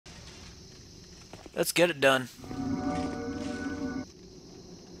Let's get it done.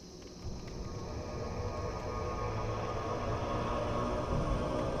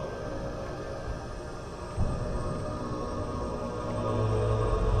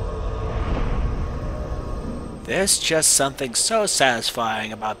 There's just something so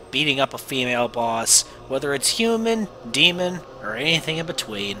satisfying about beating up a female boss, whether it's human, demon, or anything in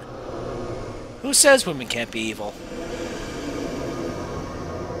between. Who says women can't be evil?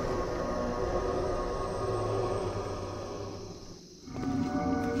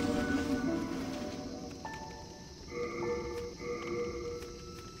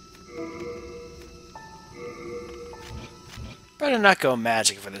 Better not go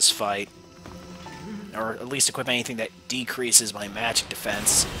magic for this fight. Or at least equip anything that decreases my magic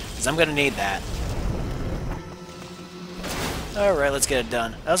defense, because I'm gonna need that. Alright, let's get it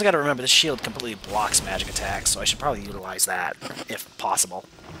done. I also gotta remember this shield completely blocks magic attacks, so I should probably utilize that, if possible.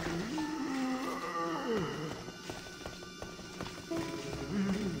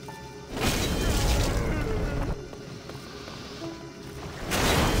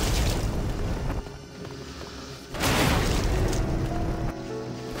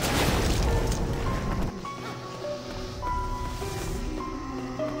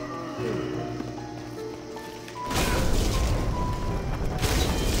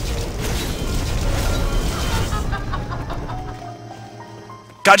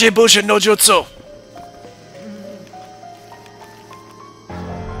 Kajibushin no Jutsu!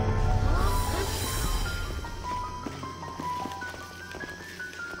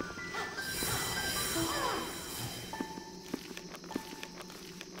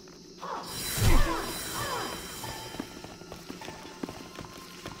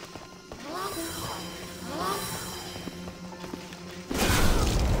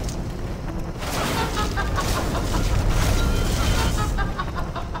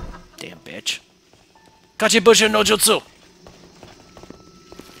 Damn bitch. Kajibushin no Jutsu!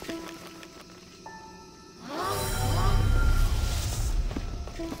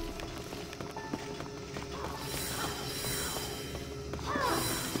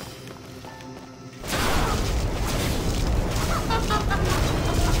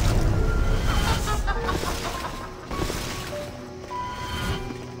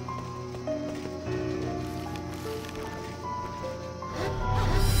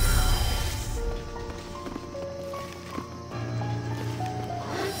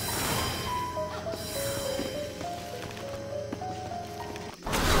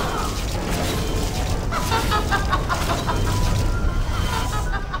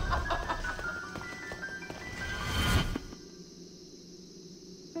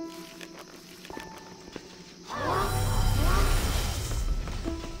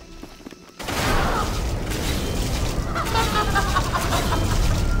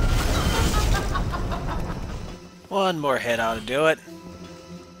 One more hit ought to do it.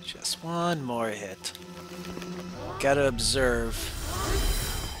 Just one more hit. Gotta observe.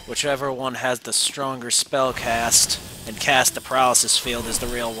 Whichever one has the stronger spell cast and cast the paralysis field is the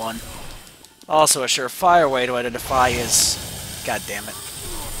real one. Also a surefire way to identify is... God damn it.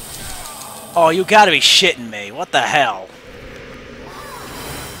 Oh, you gotta be shitting me. What the hell?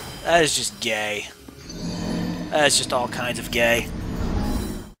 That is just gay. That is just all kinds of gay.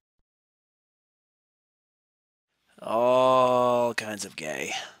 All kinds of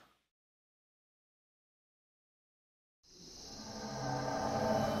gay.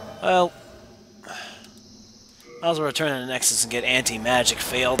 Well, I'll return to the Nexus and get anti-magic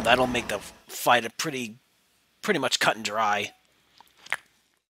failed. That'll make the fight a pretty much cut and dry.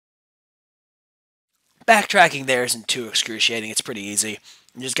 Backtracking there isn't too excruciating. It's pretty easy.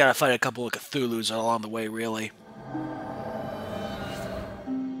 You just gotta fight a couple of Cthulhus along the way, really.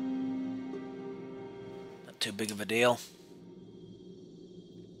 Not too big of a deal.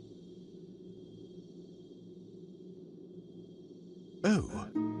 Oh,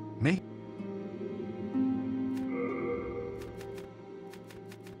 me?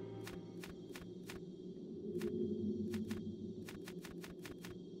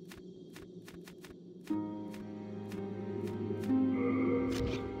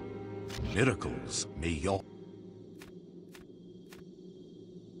 Miracles may your...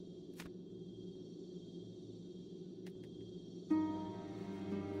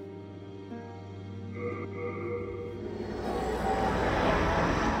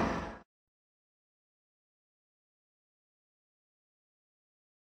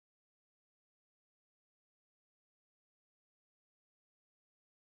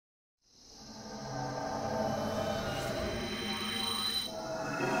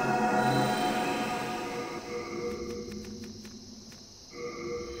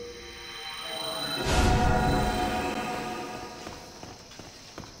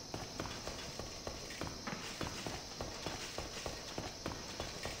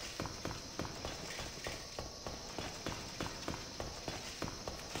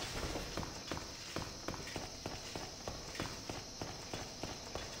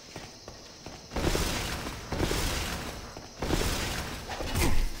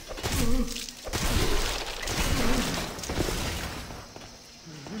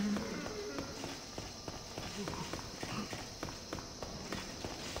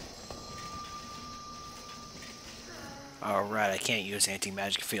 Alright, I can't use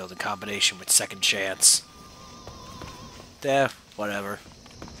anti-magic field in combination with second chance. Whatever.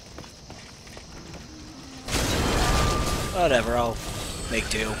 Whatever, I'll make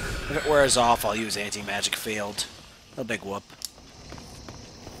do. If it wears off, I'll use anti-magic field. No big whoop.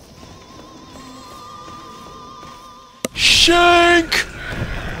 Shank!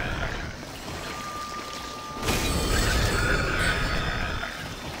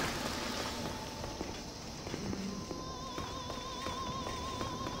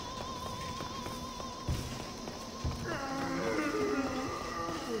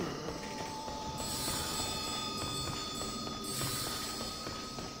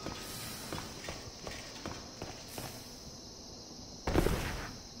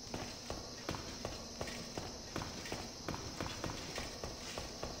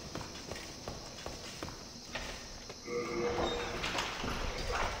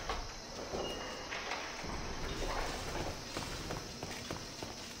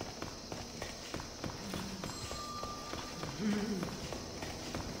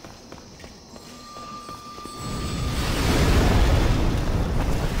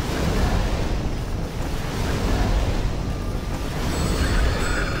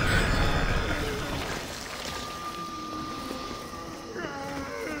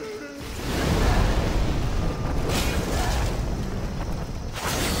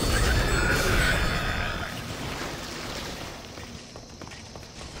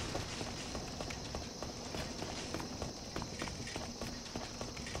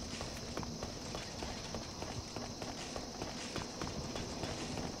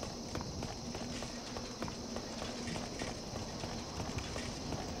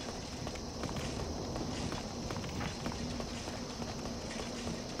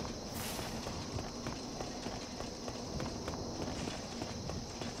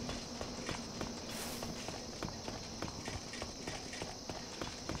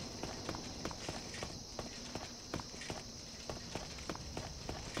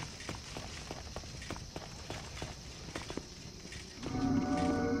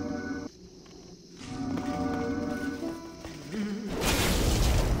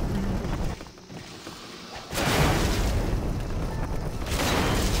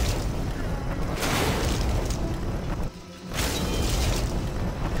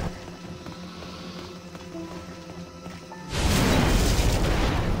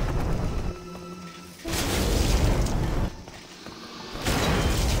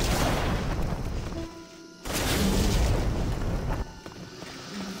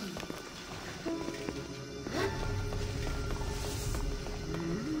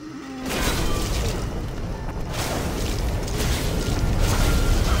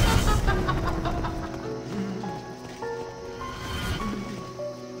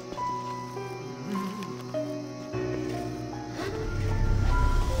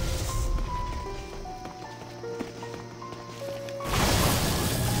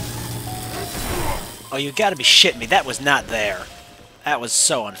 Oh, you gotta be shitting me. That was not there. That was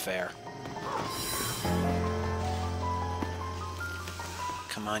so unfair.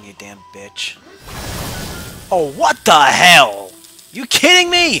 Come on, you damn bitch. Oh, what the hell? You kidding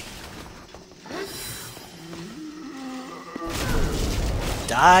me?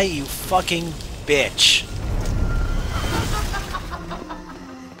 Die, you fucking bitch.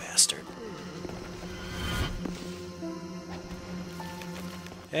 Bastard.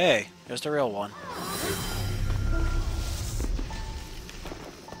 Hey, there's the real one.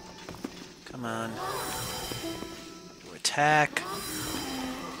 Come on. You attack.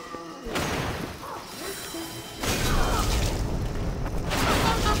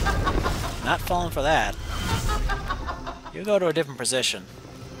 Not falling for that. You go to a different position.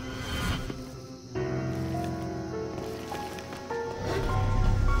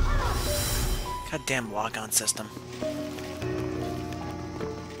 Goddamn lock-on system.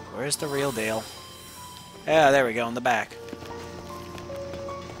 Where's the real deal? Yeah, there we go, in the back.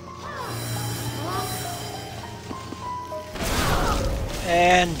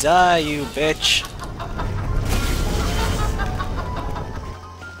 And die, you bitch.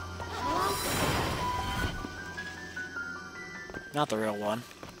 Not the real one.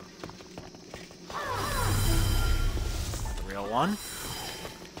 Not the real one.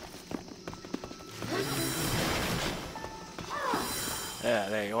 Yeah,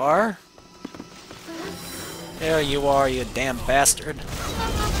 there you are. There you are, you damn bastard.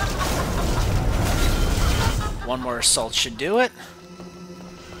 One more assault should do it.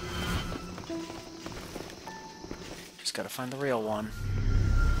 Just gotta find the real one.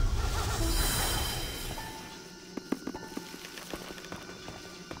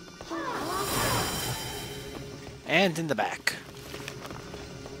 And in the back.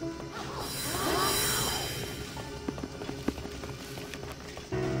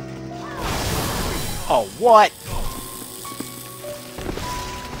 Oh, what?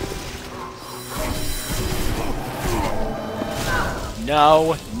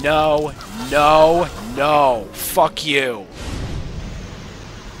 No, no, no, no. Fuck you.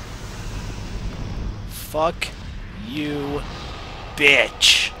 Fuck you,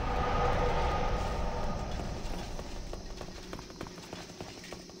 bitch.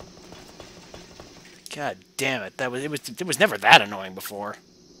 God damn it. It was never that annoying before.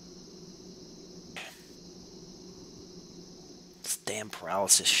 This damn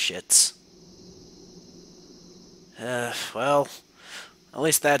paralysis shits. Well, at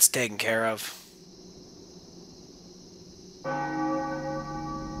least that's taken care of.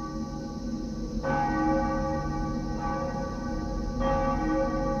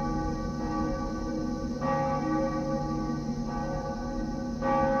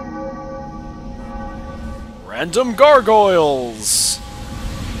 Random gargoyles!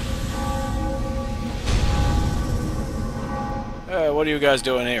 What are you guys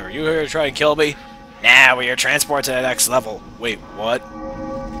doing here? You here to try and kill me? Nah, we're your transport to the next level. Wait, what?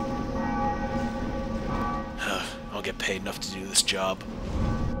 I don't get paid enough to do this job.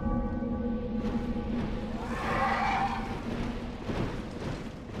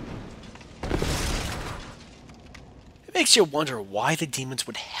 It makes you wonder why the demons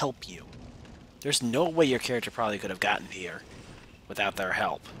would help you. There's no way your character probably could have gotten here without their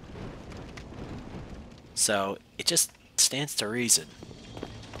help. So, it just stands to reason.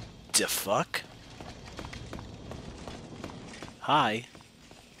 Da fuck? Hi,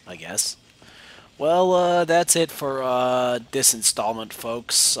 I guess. Well, that's it for, this installment,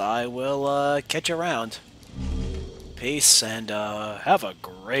 folks. I will, catch you around. Peace, and, have a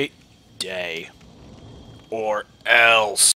great day. Or else.